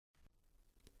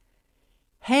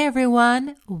Hey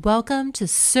everyone, welcome to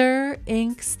Sir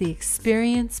Inc.'s The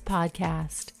Experience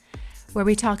Podcast, where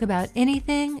we talk about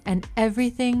anything and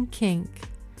everything kink.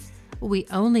 We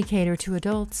only cater to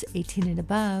adults 18 and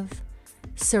above,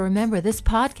 so remember this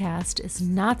podcast is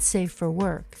not safe for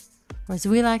work, or as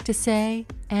we like to say,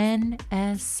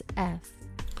 NSF.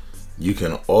 You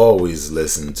can always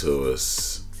listen to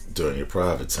us during your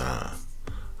private time.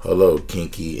 Hello,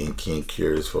 kinky and kink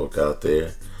curious folk out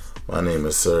there. My name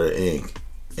is Sir Inc.,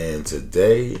 and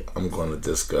today I'm going to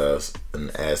discuss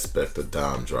an aspect of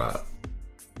dom drop.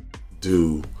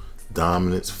 Do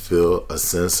dominants feel a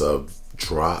sense of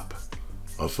drop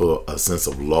or feel a sense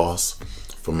of loss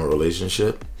from a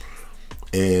relationship?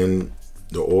 And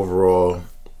the overall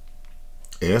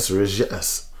answer is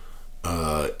yes.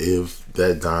 If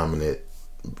that dominant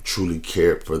truly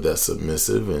cared for that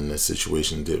submissive and the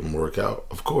situation didn't work out,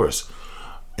 of course.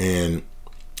 And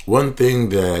one thing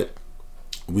that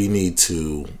we need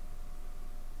to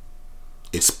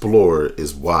explore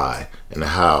is why and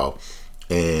how.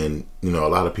 And, a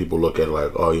lot of people look at it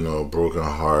like, broken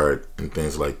heart and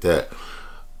things like that.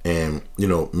 And,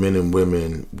 men and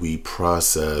women, we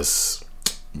process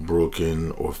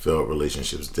broken or failed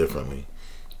relationships differently.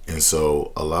 And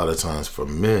so a lot of times for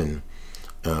men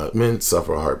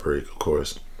suffer heartbreak, of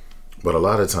course. But a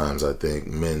lot of times I think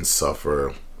men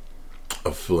suffer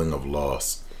a feeling of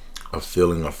loss, a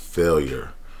feeling of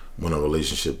failure when a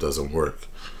relationship doesn't work.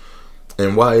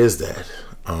 And why is that?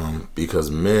 Because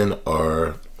men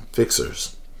are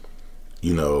fixers.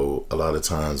 A lot of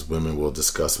times women will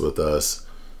discuss with us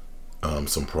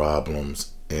some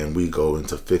problems, and we go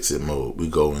into fix-it mode. We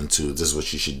go into, this is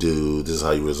what you should do, this is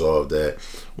how you resolve that.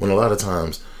 When a lot of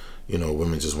times,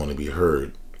 women just want to be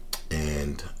heard.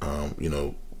 And,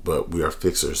 but we are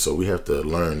fixers. So we have to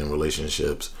learn in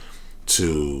relationships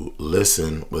to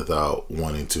listen without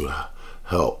wanting to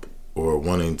help or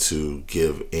wanting to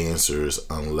give answers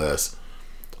unless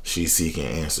she's seeking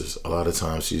answers. A lot of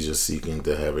times she's just seeking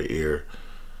to have an ear,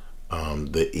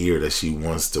 the ear that she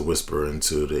wants to whisper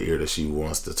into, the ear that she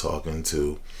wants to talk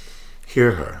into,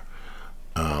 hear her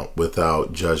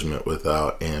without judgment,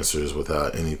 without answers,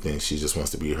 without anything. She just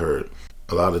wants to be heard.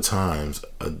 A lot of times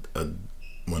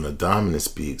when a dominant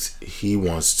speaks, he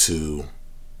wants to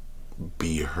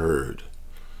be heard.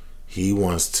 He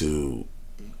wants to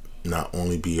not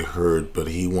only be heard, but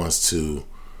he wants to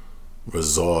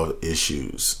resolve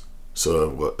issues.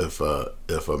 So if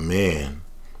a man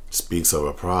speaks of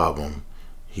a problem,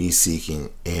 he's seeking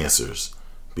answers,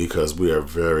 because we are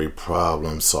very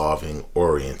problem-solving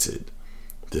oriented.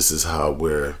 This is how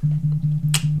we're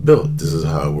built. This is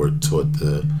how we're taught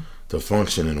to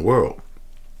function in the world.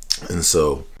 And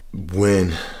so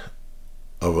when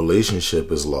a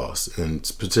relationship is lost, and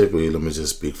particularly, let me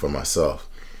just speak for myself,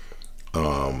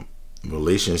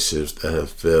 relationships that have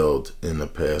failed in the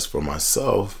past for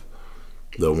myself,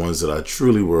 the ones that I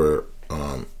truly were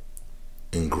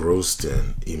engrossed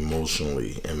in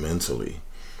emotionally and mentally,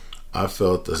 I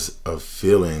felt a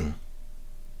feeling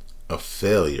of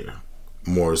failure,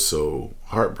 more so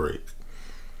heartbreak.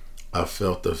 I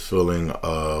felt the feeling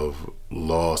of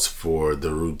loss for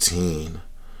the routine.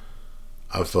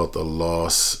 I felt the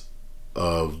loss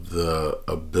of the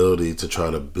ability to try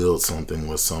to build something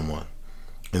with someone.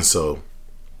 And so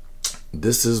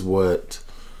this is what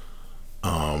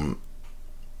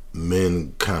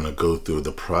men kind of go through,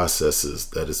 the processes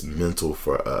that is mental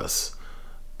for us.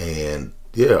 And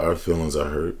yeah, our feelings are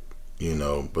hurt,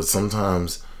 but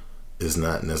sometimes it's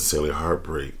not necessarily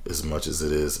heartbreak as much as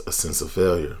it is a sense of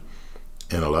failure.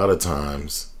 And a lot of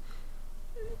times,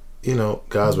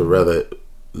 guys would rather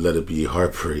let it be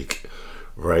heartbreak,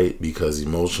 right? Because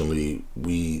emotionally,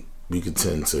 we could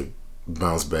tend to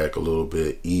bounce back a little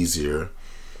bit easier,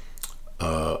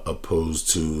 opposed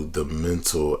to the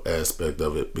mental aspect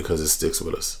of it, because it sticks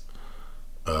with us.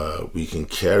 We can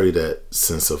carry that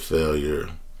sense of failure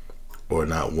or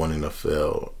not wanting to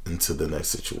fail into the next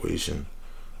situation.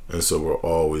 And so we're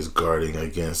always guarding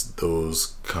against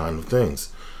those kind of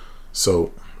things.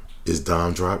 So is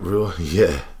dom drop real?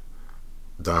 Yeah.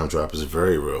 Dom drop is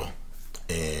very real.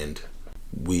 And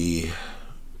we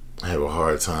have a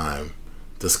hard time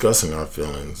discussing our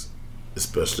feelings,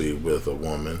 especially with a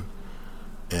woman.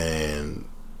 And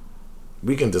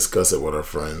we can discuss it with our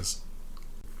friends.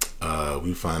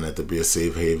 We find that to be a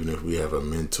safe haven if we have a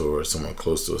mentor or someone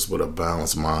close to us with a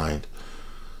balanced mind.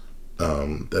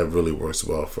 That really works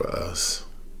well for us.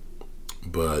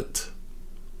 But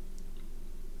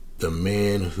the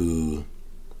man who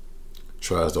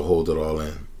tries to hold it all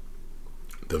in,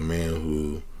 the man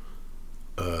who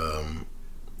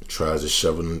tries to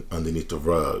shove it underneath the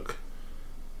rug,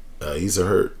 he's a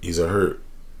hurt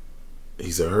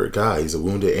he's a hurt guy. He's a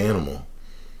wounded animal.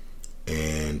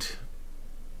 And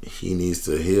he needs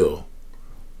to heal.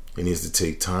 He needs to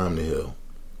take time to heal.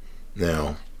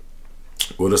 Now,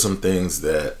 what are some things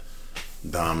that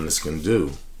dominants can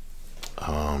do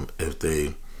if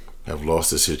they have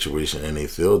lost a situation and they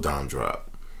feel dom drop?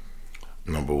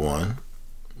 Number one,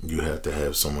 you have to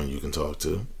have someone you can talk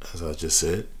to, as I just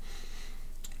said.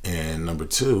 And number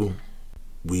two,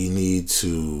 we need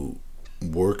to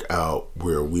work out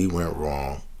where we went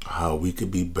wrong, how we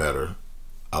could be better.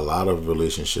 A lot of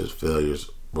relationship failures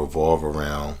revolve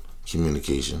around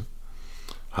communication.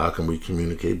 How can we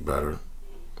communicate better?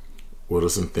 What are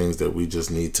some things that we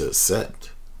just need to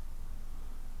accept?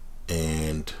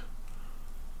 And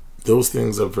those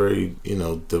things are very,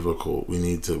 difficult. We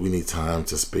need time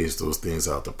to space those things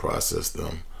out to process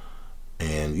them.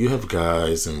 And you have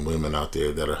guys and women out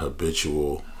there that are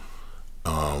habitual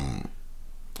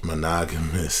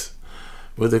monogamous.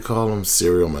 What they call them,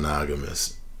 serial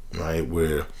monogamous, right?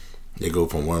 Where they go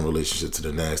from one relationship to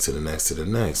the next, to the next, to the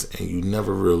next, and you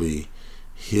never really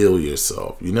heal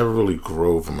yourself. You never really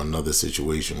grow from another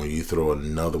situation when you throw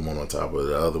another one on top of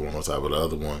the other one on top of the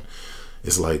other one.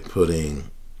 It's like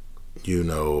putting,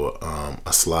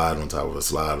 a slide on top of a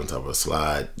slide on top of a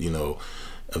slide.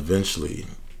 Eventually,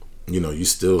 you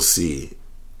still see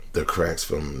the cracks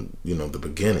from, the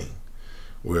beginning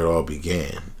where it all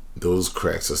began. Those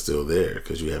cracks are still there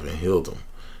because you haven't healed them.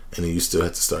 And then you still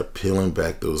have to start peeling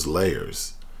back those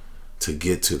layers to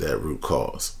get to that root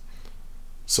cause.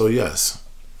 So yes,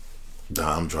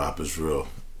 dom drop is real.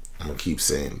 I'm going to keep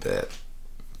saying that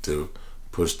to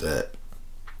push that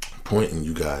point in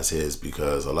you guys' heads,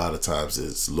 because a lot of times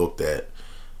it's looked at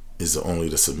as only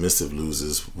the submissive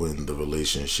loses when the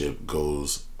relationship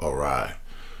goes awry.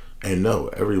 And no,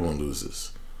 everyone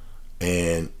loses.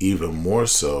 And even more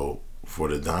so for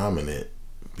the dominant,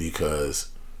 because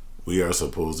we are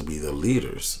supposed to be the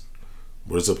leaders.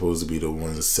 We're supposed to be the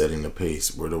ones setting the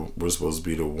pace. We're supposed to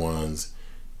be the ones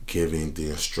giving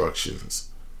the instructions.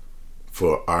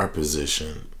 For our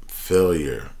position,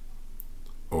 failure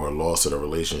or loss of the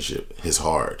relationship is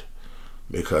hard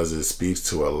because it speaks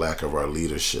to a lack of our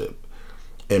leadership.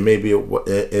 And maybe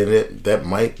that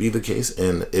might be the case,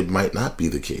 and it might not be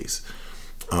the case.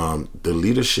 The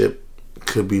leadership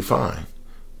could be fine,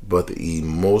 but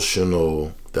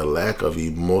the lack of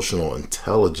emotional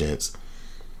intelligence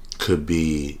could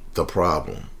be the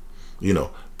problem.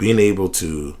 Being able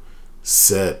to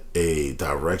set a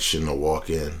direction to walk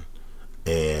in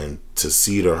and to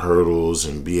see the hurdles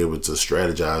and be able to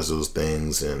strategize those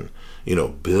things and,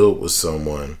 build with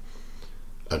someone.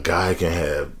 A guy can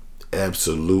have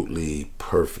absolutely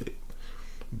perfect,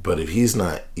 but if he's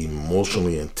not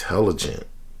emotionally intelligent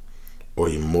or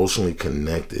emotionally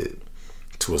connected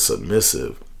to a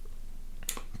submissive,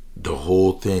 the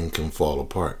whole thing can fall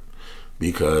apart,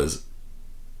 because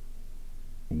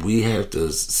we have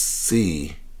to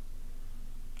see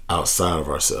outside of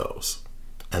ourselves.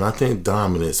 And I think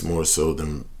dominants, more so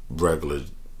than regular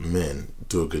men,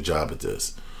 do a good job at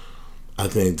this. I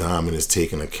think dominants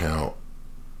take into account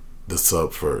the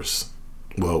sub first.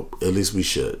 Well, at least we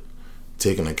should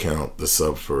take into account the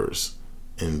sub first,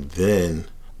 and then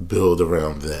build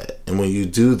around that. And when you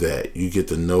do that, you get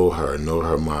to know her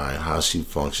mind, how she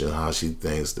functions, how she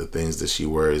thinks, the things that she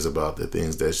worries about, the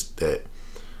things that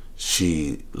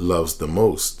she loves the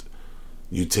most.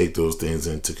 You take those things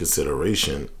into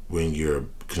consideration when you're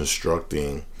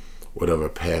constructing whatever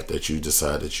path that you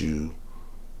decide that you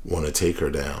want to take her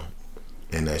down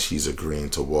and that she's agreeing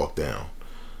to walk down.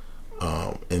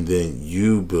 And then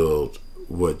you build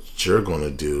what you're going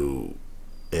to do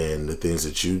and the things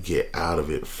that you get out of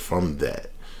it from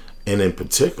that. And in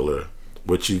particular,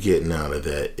 what you're getting out of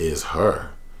that is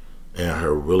her and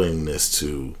her willingness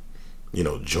to,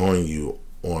 join you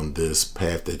on this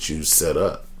path that you set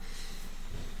up.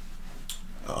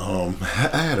 I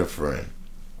had a friend.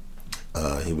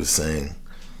 He was saying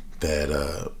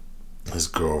that his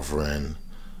girlfriend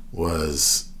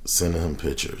was sending him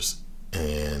pictures,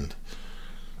 and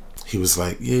he was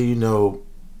like, yeah,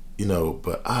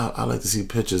 but I like to see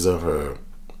pictures of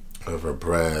her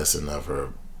breasts and of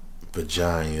her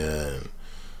vagina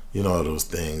and all those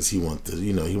things. He want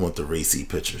the racy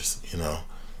pictures,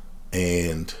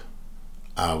 And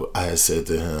I had said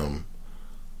to him,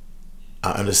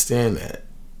 I understand that.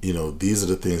 These are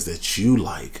the things that you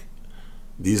like.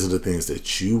 These are the things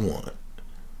that you want.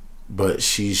 But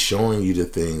she's showing you the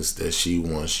things that she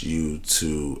wants you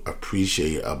to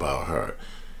appreciate about her.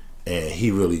 And he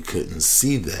really couldn't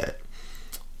see that.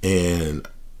 And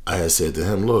I had said to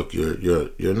him, look, you're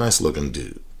a nice looking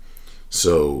dude.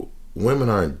 So women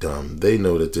aren't dumb. They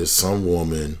know that there's some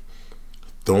woman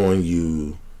throwing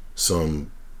you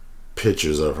some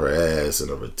pictures of her ass and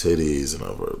of her titties and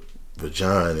of her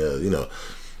vagina.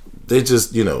 They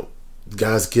just,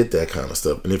 guys get that kind of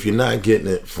stuff. And if you're not getting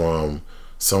it from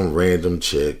some random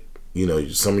chick,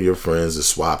 some of your friends are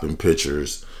swapping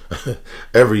pictures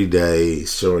every day,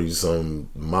 showing you some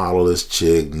modelless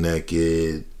chick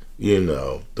naked,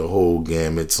 the whole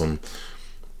gamut, some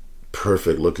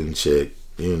perfect looking chick,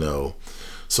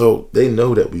 So they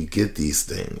know that we get these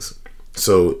things.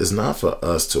 So it's not for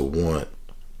us to want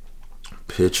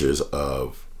pictures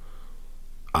of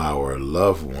our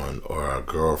loved one or our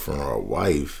girlfriend or our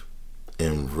wife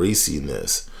in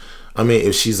raciness. I mean,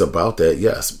 if she's about that,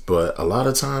 yes, but a lot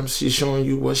of times she's showing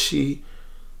you what she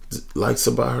likes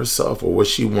about herself or what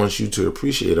she wants you to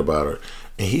appreciate about her.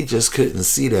 And he just couldn't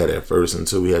see that at first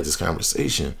until we had this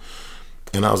conversation.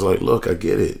 And I was like, look, I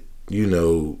get it.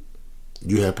 You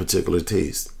have particular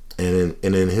taste. And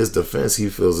in his defense, he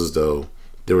feels as though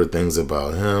there were things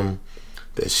about him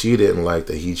that she didn't like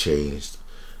that he changed.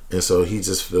 And so he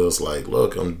just feels like,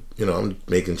 look, I'm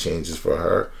making changes for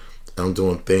her. I'm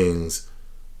doing things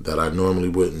that I normally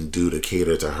wouldn't do to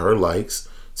cater to her likes.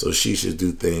 So she should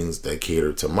do things that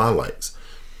cater to my likes.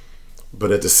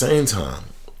 But at the same time,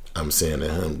 I'm saying to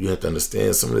him, you have to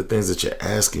understand some of the things that you're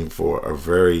asking for are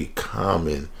very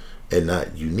common and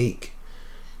not unique.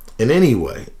 And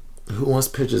anyway, who wants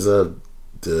pictures of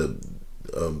the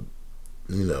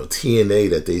TNA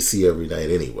that they see every night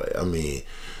anyway? I mean,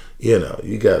 we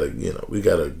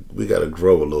gotta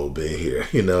grow a little bit here,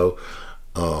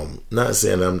 Not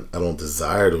saying I don't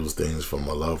desire those things from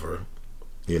a lover,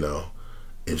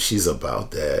 If she's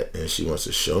about that and she wants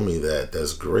to show me that,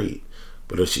 that's great.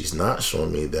 But if she's not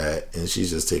showing me that and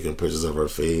she's just taking pictures of her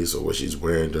face or what she's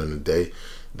wearing during the day,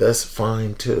 that's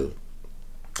fine too.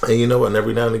 And you know what? And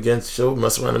every now and again, she'll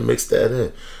mess around and mix that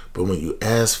in. But when you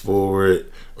ask for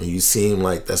it, when you seem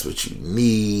like that's what you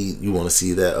need, you want to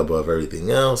see that above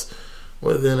everything else,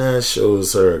 well, then that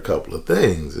shows her a couple of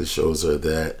things. It shows her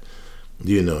that,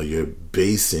 you're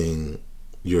basing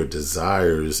your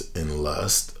desires in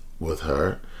lust with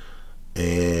her,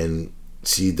 and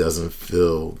she doesn't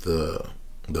feel the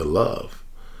love.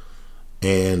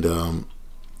 And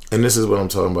this is what I'm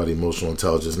talking about, emotional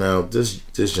intelligence. Now, this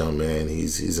young man,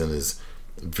 he's in his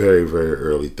very, very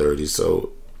early 30s,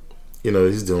 so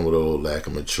he's dealing with a little lack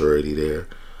of maturity there.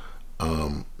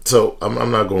 So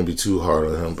I'm not going to be too hard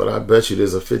on him, but I bet you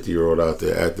there's a 50-year-old out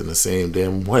there acting the same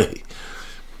damn way.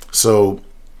 So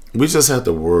we just have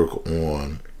to work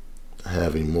on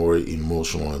having more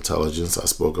emotional intelligence. I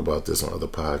spoke about this on other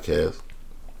podcasts.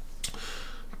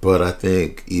 But I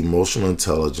think emotional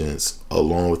intelligence,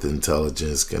 along with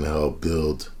intelligence, can help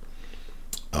build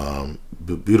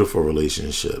beautiful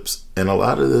relationships. And a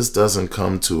lot of this doesn't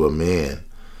come to a man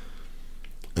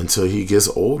until he gets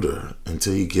older,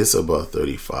 until he gets above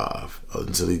 35,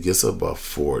 until he gets above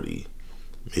 40,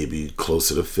 maybe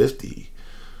closer to 50.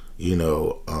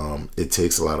 It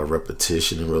takes a lot of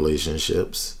repetition in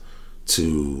relationships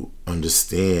to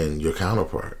understand your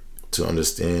counterpart, to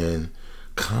understand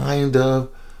kind of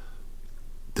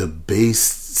the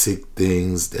basic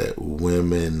things that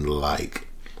women like.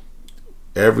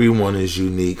 Everyone is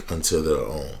unique unto their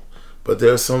own. But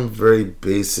there are some very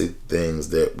basic things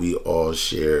that we all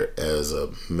share as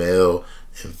a male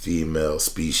and female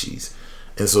species.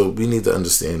 And so we need to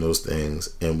understand those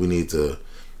things, and we need to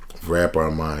wrap our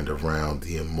mind around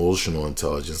the emotional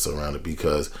intelligence around it,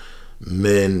 because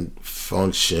men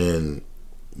function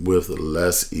with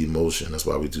less emotion. That's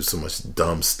why we do so much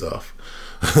dumb stuff.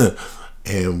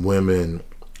 And women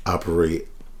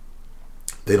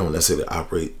they don't necessarily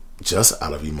operate just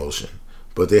out of emotion,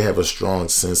 but they have a strong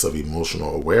sense of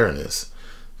emotional awareness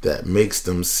that makes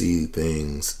them see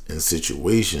things and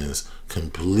situations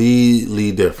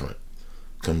completely different.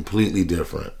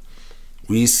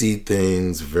 We see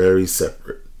things very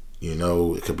separate.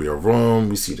 It could be a room,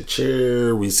 we see the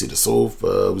chair, we see the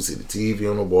sofa, we see the TV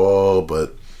on the wall,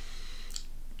 but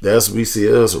we see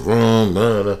it as a room.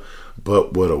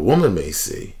 But what a woman may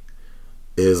see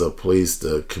is a place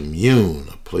to commune,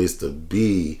 a place to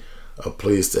be, a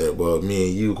place that, well, me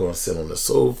and you are going to sit on the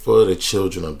sofa, the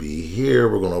children will be here,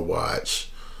 we're going to watch,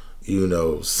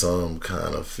 some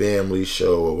kind of family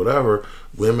show or whatever.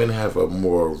 Women have a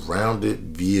more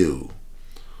rounded view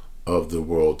of the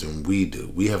world than we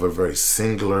do. We have a very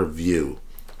singular view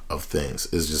of things.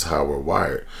 It's just how we're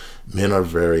wired. Men are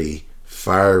very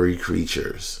fiery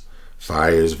creatures.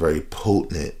 Fire is very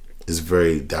potent. It's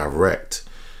very direct.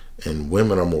 And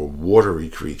women are more watery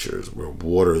creatures, where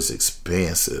water is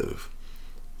expansive.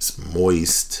 It's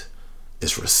moist.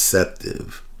 It's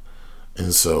receptive.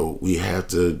 And so we have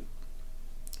to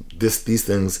these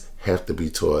things have to be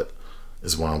taught.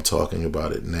 Is why I'm talking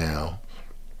about it now,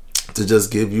 to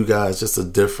just give you guys just a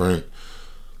different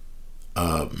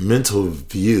mental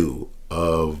view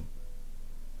of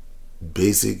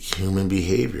basic human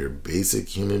behavior, basic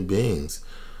human beings.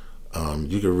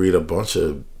 You can read a bunch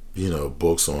of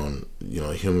books on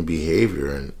human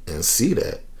behavior and see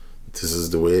that this is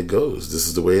the way it goes. This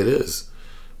is the way it is.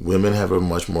 Women have a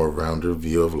much more rounded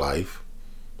view of life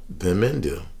than men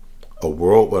do. A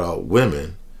world without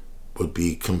women would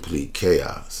be complete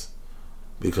chaos,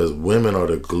 because women are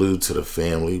the glue to the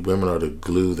family. Women are the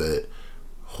glue that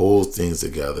holds things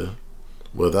together.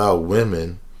 Without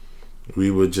women,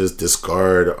 we would just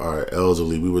discard our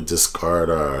elderly. We would discard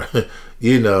our,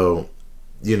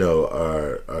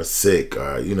 our sick,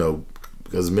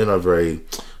 because men are very,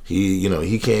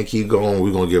 he can't keep going.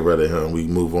 We're going to get rid of him. We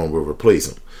move on. We'll replace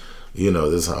him.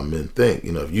 This is how men think.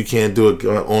 If you can't do it,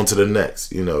 on to the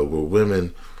next. Where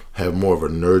women have more of a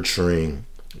nurturing,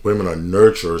 women are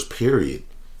nurturers, period,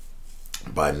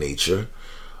 by nature.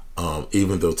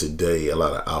 Even though today a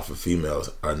lot of alpha females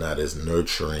are not as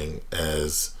nurturing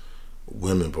as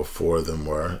women before them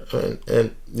were,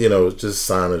 and just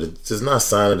not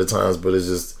sign of the times, but it's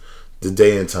just the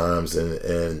day and times,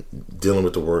 and dealing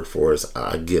with the workforce.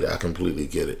 I get it. I completely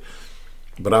get it.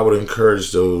 But I would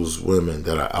encourage those women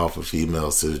that are alpha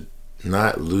females to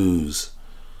not lose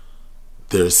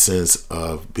their sense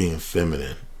of being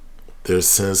feminine, their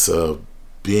sense of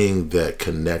being that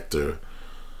connector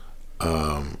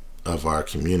of our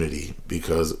community,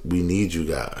 because we need you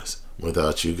guys.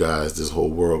 Without you guys, this whole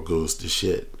world goes to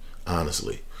shit,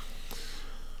 honestly.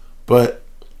 But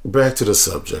back to the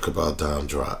subject about Dom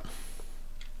Drop.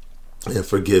 And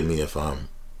forgive me if I'm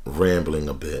rambling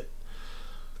a bit,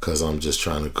 because I'm just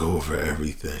trying to go over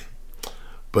everything.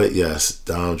 But yes,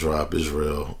 Dom Drop is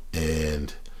real.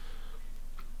 And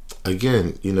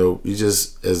again, you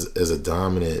just, as a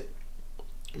dominant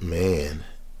man,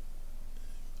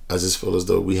 I just feel as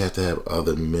though we have to have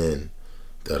other men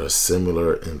that are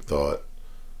similar in thought,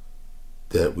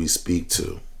 that we speak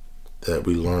to, that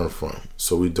we learn from,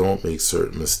 so we don't make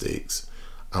certain mistakes.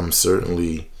 I'm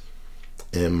certainly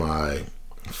in my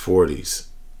 40s,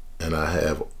 and I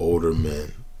have older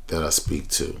men that I speak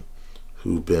to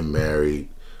who've been married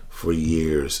for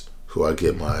years, who I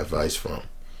get my advice from.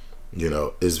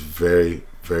 It's very,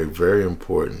 very, very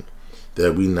important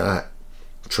that we not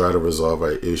try to resolve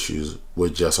our issues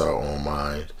with just our own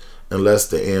mind, unless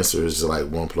the answer is like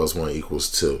 1 + 1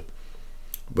 = 2.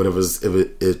 But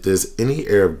if there's any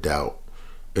air of doubt,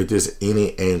 if there's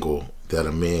any angle that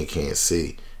a man can't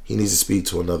see, he needs to speak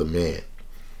to another man.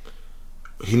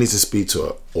 He needs to speak to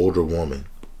an older woman.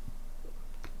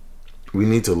 We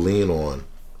need to lean on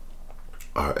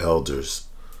our elders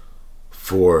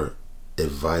for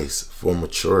advice, for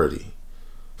maturity,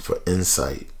 for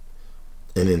insight.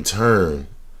 And in turn,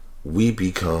 we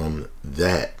become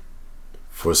that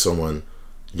for someone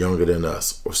younger than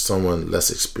us or someone less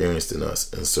experienced than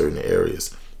us in certain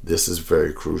areas. This is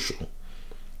very crucial.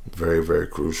 Very, very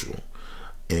crucial.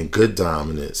 And good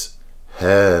dominants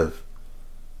have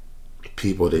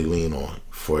people they lean on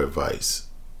for advice.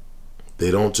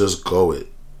 They don't just go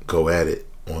at it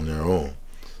on their own.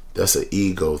 That's an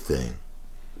ego thing.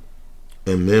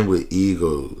 And men with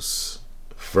egos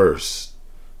first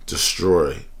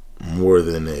destroy more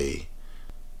than they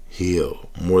heal,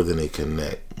 more than they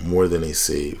connect, more than they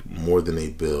save, more than they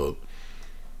build.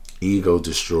 Ego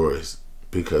destroys,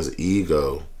 because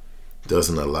ego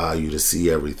doesn't allow you to see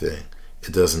everything.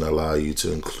 It doesn't allow you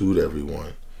to include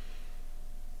everyone.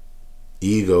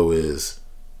 Ego is,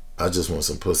 I just want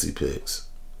some pussy pics.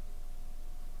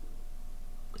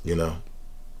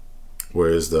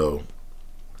 Whereas though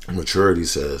maturity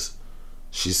says,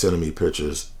 she's sending me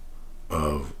pictures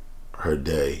of her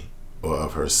day or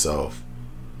of herself,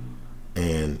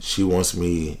 and she wants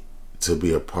me to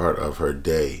be a part of her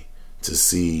day, to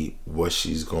see what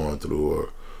she's going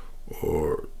through,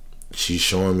 or she's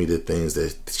showing me the things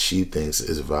that she thinks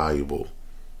is valuable.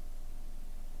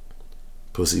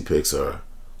 Pussy pics are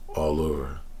all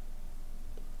over.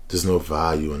 There's no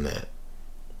value in that.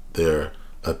 They're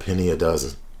a penny a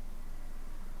dozen.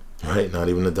 Right? Not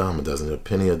even a dime a dozen. They're a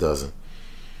penny a dozen.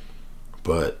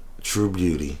 But true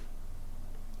beauty,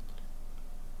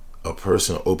 a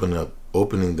person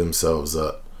opening themselves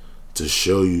up to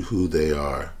show you who they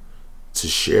are, to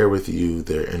share with you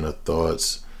their inner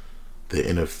thoughts, their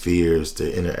inner fears,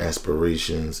 their inner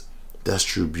aspirations, that's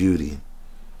true beauty.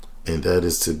 And that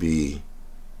is to be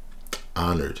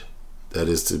honored. That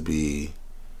is to be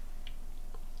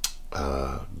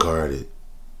guarded,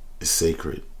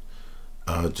 sacred,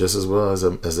 just as well as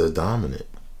a dominant.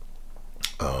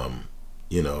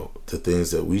 the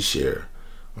things that we share,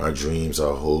 our dreams,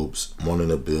 our hopes, wanting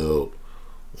to build,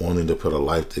 wanting to put a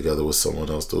life together with someone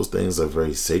else, those things are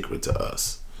very sacred to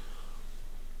us.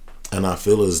 And I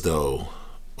feel as though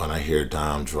when I hear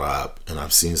dime drop, and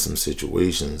I've seen some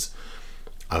situations,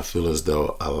 I feel as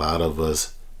though a lot of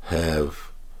us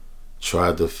have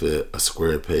tried to fit a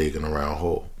square peg in a round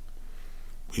hole.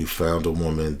 We found a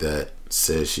woman that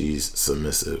says she's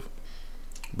submissive,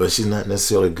 but she's not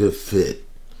necessarily a good fit.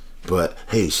 But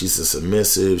hey, she's a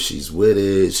submissive, she's with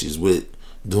it, she's with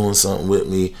doing something with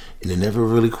me, and it never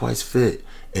really quite fit.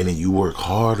 And then you work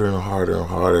harder and harder and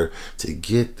harder to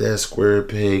get that square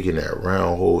peg in that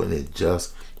round hole, and it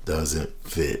just doesn't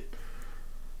fit.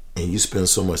 And you spend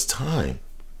so much time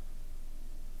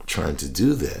trying to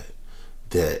do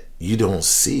that you don't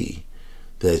see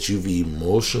that you've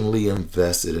emotionally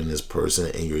invested in this person,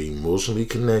 and you're emotionally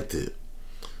connected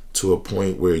to a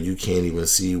point where you can't even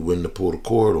see when to pull the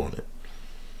cord on it.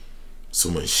 So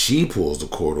when she pulls the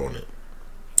cord on it,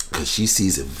 because she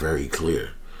sees it very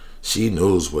clear, she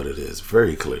knows what it is,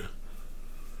 very clear.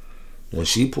 When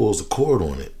she pulls the cord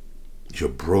on it, you're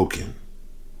broken,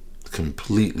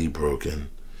 completely broken.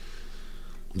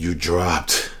 You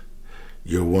dropped.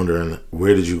 You're wondering,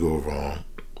 where did you go wrong?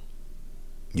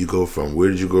 You go from where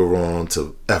did you go wrong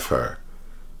to F her.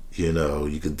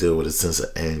 You could deal with a sense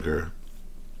of anger,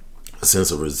 a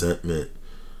sense of resentment,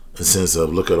 a sense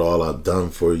of, look at all I've done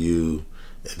for you,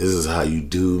 and this is how you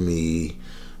do me.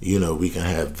 We can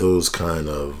have those kind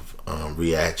of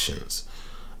reactions.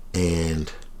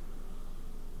 And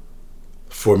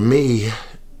for me,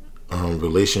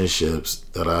 relationships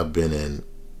that I've been in,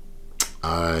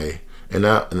 and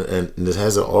this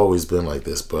hasn't always been like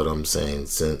this, but I'm saying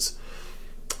since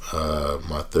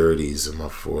my 30s and my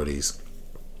 40s,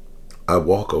 I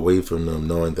walk away from them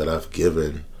knowing that I've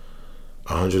given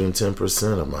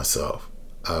 110% of myself.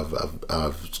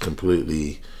 I've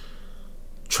completely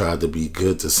tried to be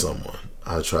good to someone.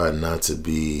 I tried not to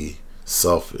be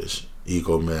selfish,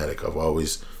 egomatic. I've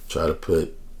always tried to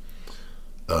put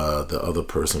the other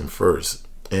person first.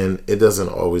 And it doesn't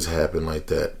always happen like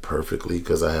that perfectly,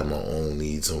 because I have my own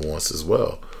needs and wants as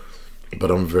well. But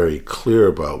I'm very clear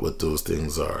about what those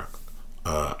things are.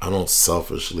 I don't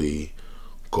selfishly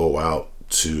go out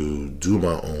to do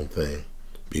my own thing,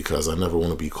 because I never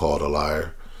want to be called a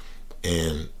liar.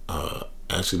 And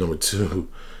actually, number two,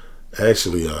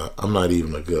 I'm not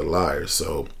even a good liar.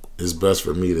 So it's best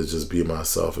for me to just be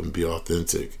myself and be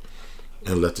authentic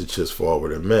and let the chips fall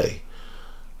where they may.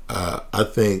 I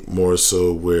think more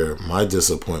so where my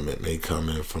disappointment may come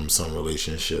in from some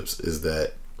relationships is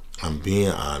that I'm being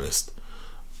honest,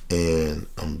 and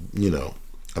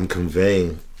I'm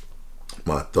conveying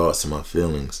my thoughts and my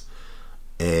feelings,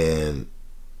 and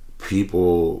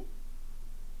people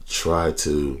try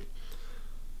to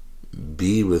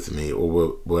be with me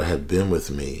or have been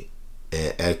with me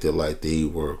and acted like they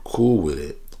were cool with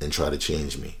it and try to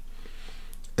change me.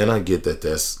 And I get that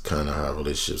that's kind of how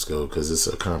relationships go, because it's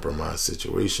a compromise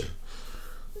situation.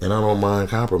 And I don't mind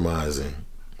compromising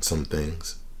some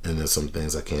things. And there's some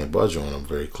things I can't budge on. I'm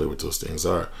very clear what those things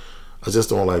are. I just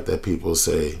don't like that people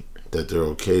say that they're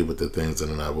okay with the things that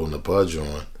they're not willing to budge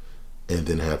on, and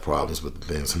then have problems with the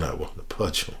things they're not willing to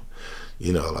budge on.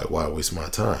 Like, why waste my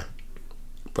time?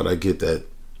 But I get that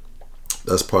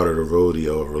that's part of the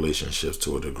rodeo of relationships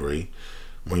to a degree,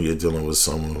 when you're dealing with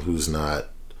someone who's not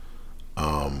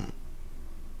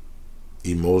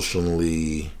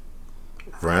emotionally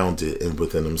grounded and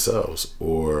within themselves,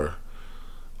 or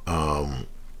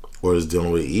is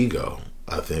dealing with ego.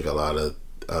 I think a lot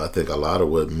of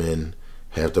what men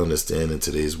have to understand in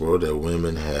today's world, that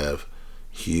women have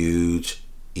huge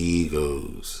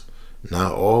egos.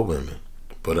 Not all women,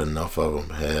 but enough of them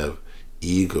have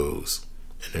egos,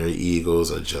 and their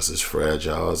egos are just as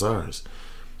fragile as ours.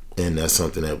 And that's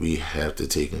something that we have to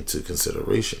take into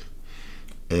consideration.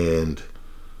 And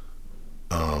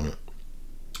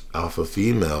alpha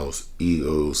females'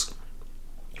 egos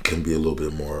can be a little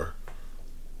bit more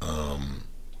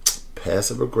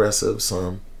passive aggressive,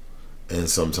 and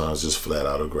sometimes just flat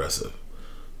out aggressive,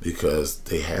 because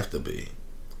they have to be,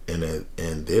 and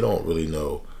they don't really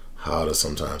know how to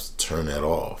sometimes turn that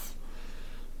off.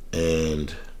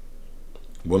 And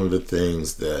one of the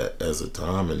things that, as a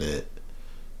dominant,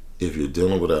 if you're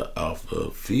dealing with an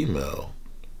alpha female,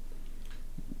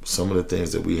 some of the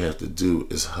things that we have to do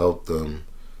is help them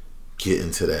get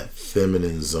into that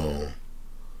feminine zone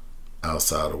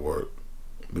outside of work.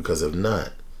 Because if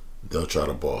not, they'll try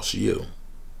to boss you.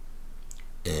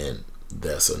 And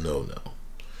that's a no-no.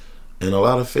 And a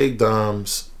lot of fake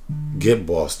doms get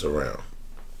bossed around.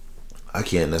 I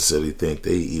can't necessarily think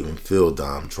they even feel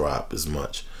dime drop as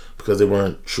much. because they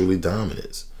weren't truly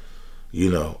dominants.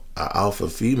 An alpha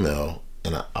female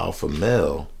and an alpha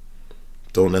male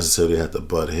don't necessarily have to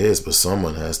butt heads, but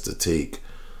someone has to take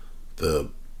the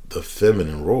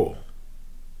feminine role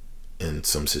in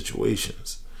some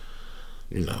situations.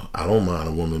 I don't mind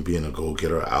a woman being a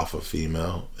go-getter, alpha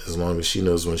female, as long as she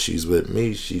knows when she's with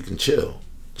me, she can chill.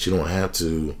 She don't have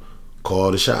to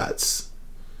call the shots.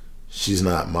 She's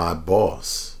not my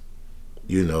boss.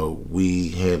 We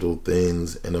handle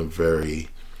things in a very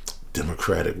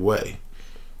democratic way.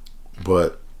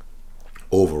 But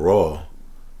overall,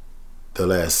 the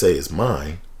last say is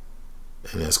mine,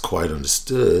 and that's quite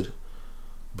understood.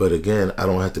 But again, I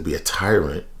don't have to be a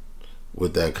tyrant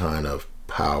with that kind of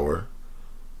power.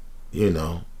 You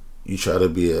try to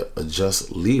be a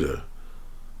just leader.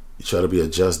 You try to be a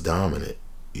just dominant.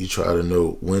 You try to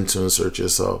know when to insert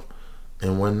yourself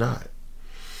and when not.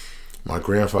 My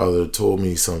grandfather told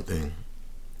me something.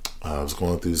 I was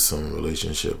going through some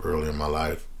relationship early in my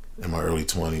life, in my early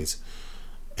 20s,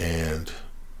 and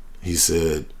he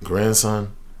said,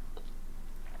 "Grandson,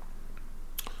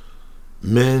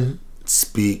 men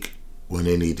speak when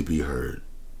they need to be heard.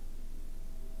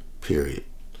 Period.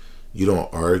 You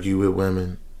don't argue with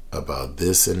women about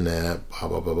this and that, blah,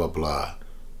 blah, blah, blah, blah.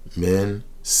 Men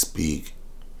speak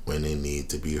when they need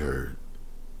to be heard."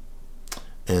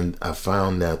 And I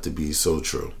found that to be so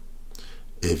true.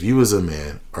 If you as a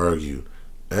man argue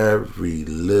every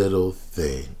little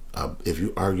thing, if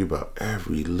you argue about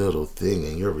every little thing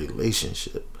in your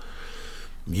relationship,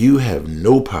 you have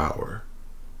no power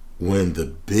when the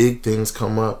big things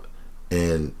come up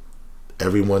and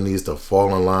everyone needs to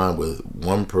fall in line with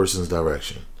one person's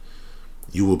direction.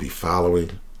 You will be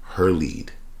following her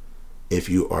lead if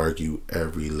you argue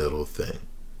every little thing.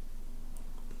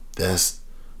 That's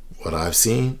what I've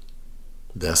seen.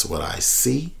 That's what I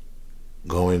see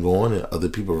going on in other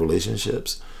people's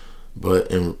relationships. But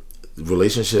in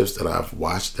relationships that I've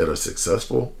watched that are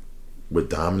successful with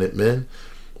dominant men,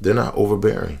 they're not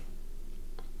overbearing.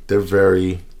 They're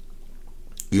very,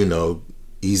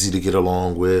 easy to get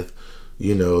along with.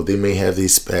 They may have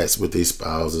these spats with their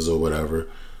spouses or whatever.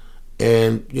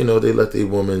 And, they let their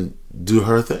woman do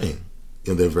her thing.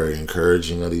 They're very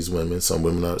encouraging of these women. Some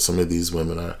of these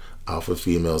women are alpha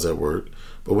females at work.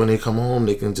 But when they come home,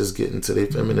 they can just get into their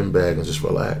feminine bag and just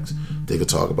relax. They can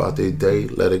talk about their day,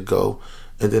 let it go,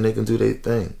 and then they can do their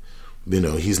thing.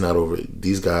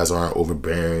 These guys aren't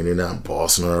overbearing. They're not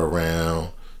bossing her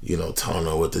around, telling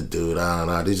her what to do.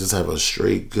 They just have a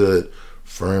straight, good,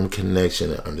 firm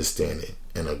connection and understanding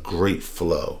and a great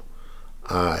flow.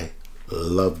 I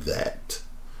love that.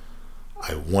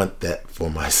 I want that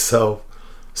for myself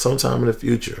sometime in the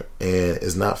future. And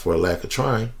it's not for a lack of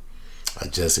trying. I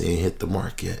just ain't hit the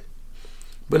mark yet.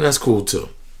 But that's cool too.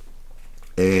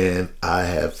 And I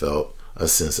have felt a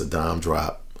sense of dime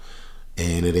drop.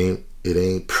 And it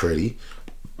ain't pretty.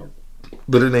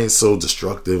 But it ain't so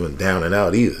destructive and down and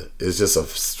out either. It's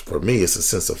just for me, it's a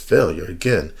sense of failure.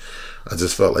 Again, I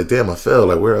just felt like, damn, I failed.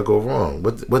 Like, where'd I go wrong?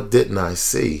 What didn't I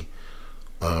see?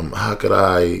 How can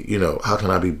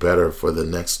I be better for the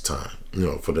next time?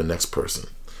 For the next person.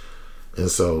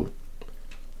 And so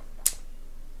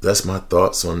that's my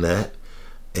thoughts on that.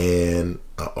 And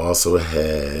I also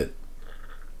had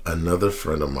another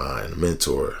friend of mine,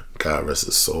 mentor, God rest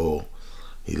his soul.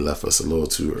 He left us a little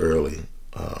too early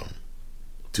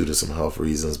due to some health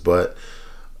reasons. But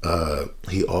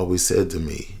he always said to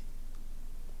me,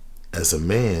 as a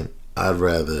man, I'd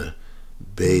rather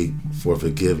beg for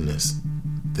forgiveness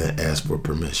than ask for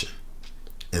permission.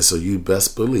 And so you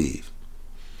best believe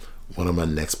one of my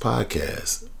next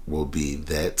podcasts will be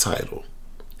that title.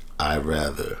 I'd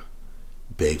rather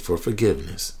beg for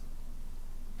forgiveness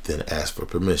than ask for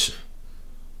permission.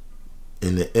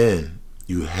 In the end,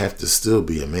 you have to still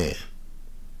be a man.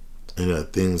 And there are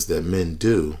things that men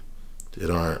do that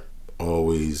aren't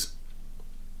always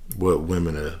what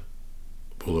women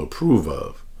will approve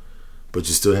of. But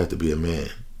you still have to be a man.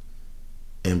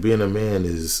 And being a man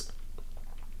is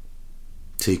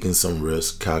taking some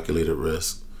risk, calculated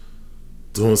risk,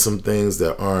 doing some things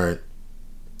that aren't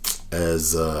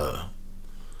as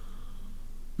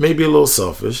maybe a little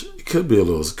selfish. It could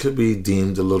be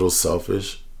deemed a little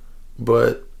selfish,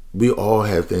 but we all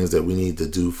have things that we need to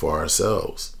do for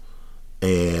ourselves.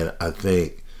 And I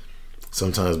think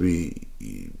sometimes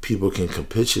people can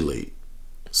capitulate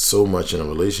so much in a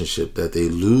relationship that they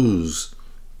lose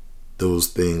those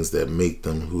things that make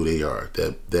them who they are,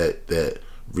 that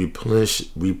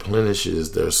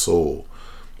replenishes their soul,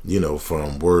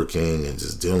 from working and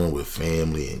just dealing with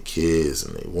family and kids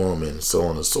and a woman and so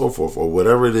on and so forth, or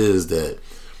whatever it is that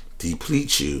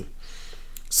depletes you.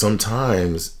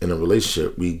 sometimes in a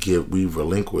relationship we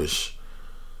relinquish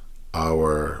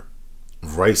our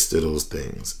rights to those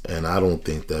things, and I don't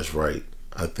think that's right.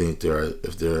 I think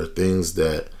if there are things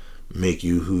that make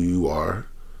you who you are,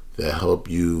 that help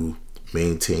you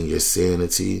maintain your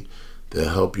sanity, that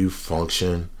help you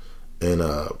function in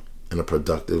a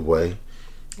productive way,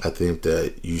 I think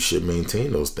that you should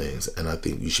maintain those things, and I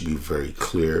think you should be very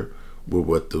clear with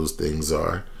what those things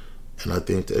are, and I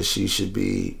think that she should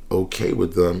be okay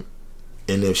with them.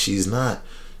 And if she's not,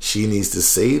 she needs to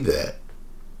say that,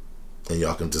 and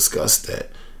y'all can discuss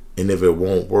that. And if it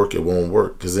won't work, it won't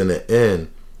work, because in the end,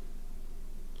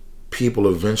 people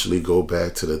eventually go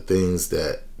back to the things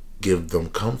that give them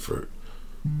comfort.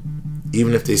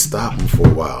 Even if they stop them for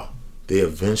a while, they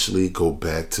eventually go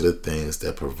back to the things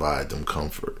that provide them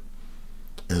comfort.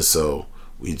 And so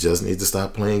we just need to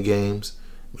stop playing games.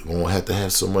 We won't have to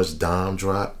have so much dom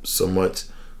drop, so much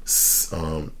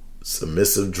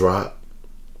submissive drop,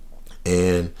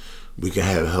 and we can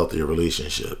have healthier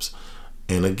relationships.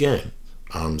 And again,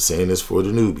 I'm saying this for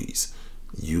the newbies.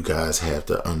 You guys have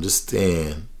to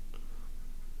understand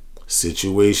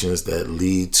situations that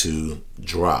lead to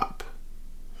drop,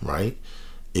 right?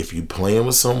 If you playing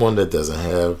with someone that doesn't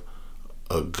have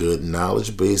a good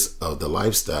knowledge base of the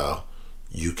lifestyle,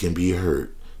 you can be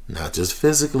hurt, not just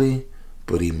physically,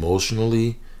 but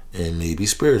emotionally and maybe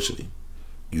spiritually.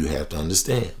 You have to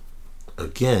understand.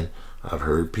 Again, I've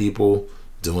heard people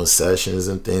doing sessions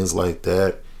and things like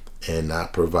that and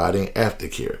not providing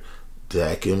aftercare.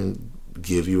 That can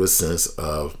give you a sense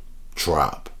of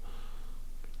drop.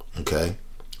 Okay?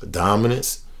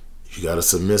 Dominance, you got a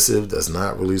submissive that's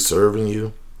not really serving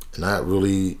you, not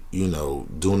really,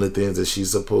 doing the things that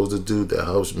she's supposed to do that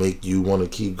helps make you want to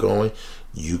keep going.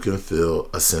 You can feel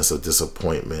a sense of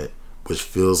disappointment, which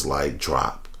feels like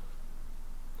drop.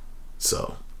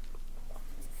 So,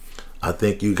 I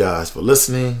thank you guys for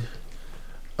listening.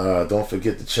 Don't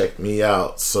forget to check me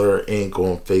out, Sir Inc.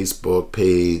 on Facebook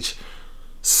page,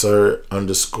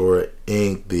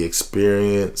 Sir_Inc. The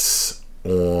Experience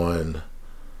on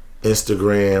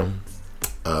Instagram,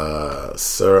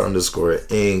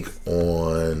 Sir_Inc.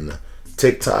 on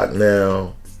TikTok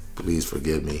now. Please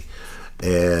forgive me.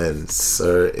 And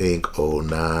Sir Inc.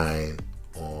 09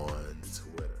 on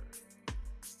Twitter.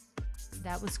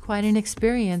 That was quite an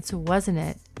experience, wasn't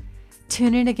it?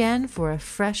 Tune in again for a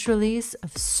fresh release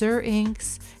of Sir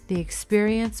Inc.'s The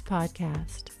Experience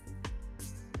podcast.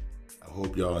 I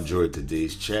hope y'all enjoyed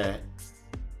today's chat.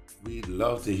 We'd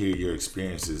love to hear your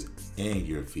experiences and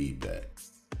your feedback.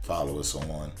 Follow us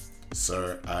on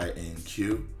Sir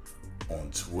INQ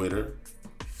on Twitter,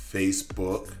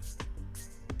 Facebook,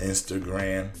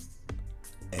 Instagram,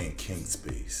 and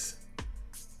KinkSpace.